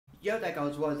Yo there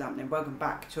guys, what is happening? Welcome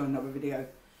back to another video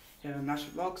here on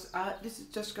National Vlogs. This is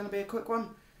just going to be a quick one.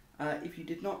 If you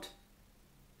did not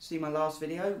see my last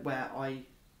video where I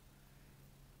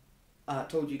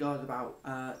told you guys about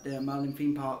the Merlin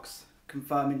theme parks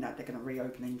confirming that they're going to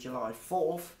reopen in July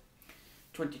 4th,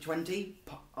 2020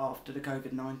 after the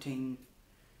COVID-19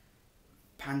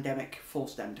 pandemic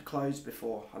forced them to close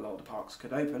before a lot of the parks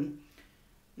could open.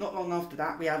 Not long after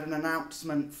that we had an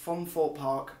announcement from Thorpe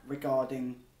Park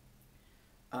regarding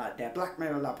their Black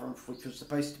Mirror Labyrinth, which was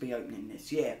supposed to be opening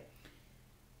this year.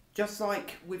 Just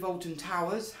like with Alton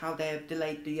Towers, how they have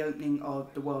delayed the opening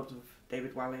of the world of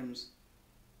David Walliams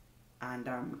and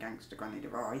Gangster Granny the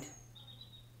Ride,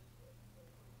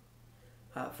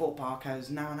 Thorpe Park has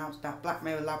now announced that Black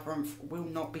Mirror Labyrinth will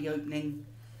not be opening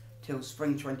till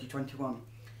spring 2021.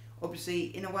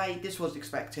 Obviously, in a way, this was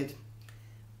expected,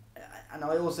 and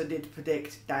I also did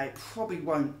predict that it probably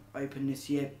won't open this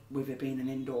year with it being an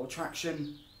indoor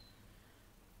attraction.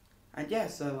 And yeah,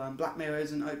 so Black Mirror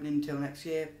isn't opening until next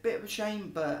year. Bit of a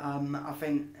shame, but I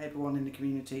think everyone in the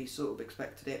community sort of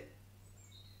expected it.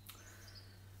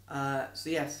 So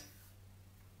yes,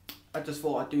 I just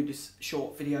thought I'd do this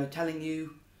short video telling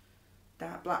you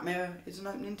that Black Mirror isn't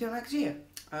opening until next year.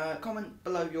 Comment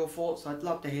below your thoughts. I'd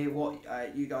love to hear what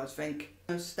you guys think.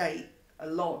 A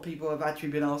lot of people have actually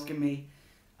been asking me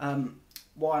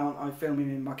why aren't I filming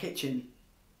in my kitchen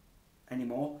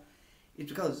anymore. It's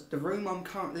because the room I'm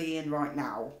currently in right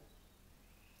now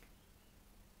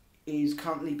is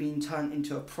currently being turned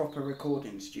into a proper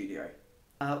recording studio.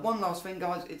 One last thing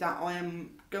guys is that I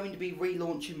am going to be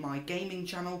relaunching my gaming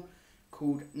channel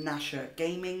called Nasher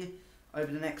Gaming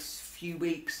over the next few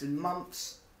weeks and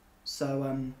months.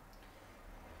 So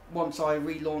once I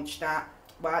relaunch that,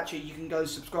 well actually you can go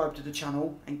subscribe to the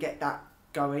channel and get that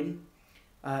going.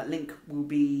 Link will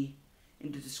be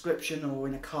in the description or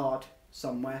in a card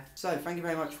somewhere. So thank you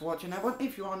very much for watching everyone.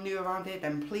 If you are new around here,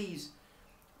 then please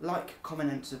like,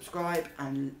 comment and subscribe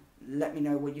and let me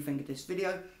know what you think of this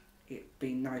video. It'd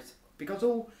be nice because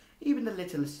even the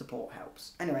littlest support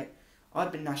helps. Anyway,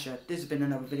 I've been Nasher. This has been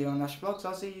another video on Nasher Vlogs.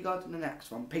 I'll see you guys in the next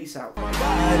one. Peace out.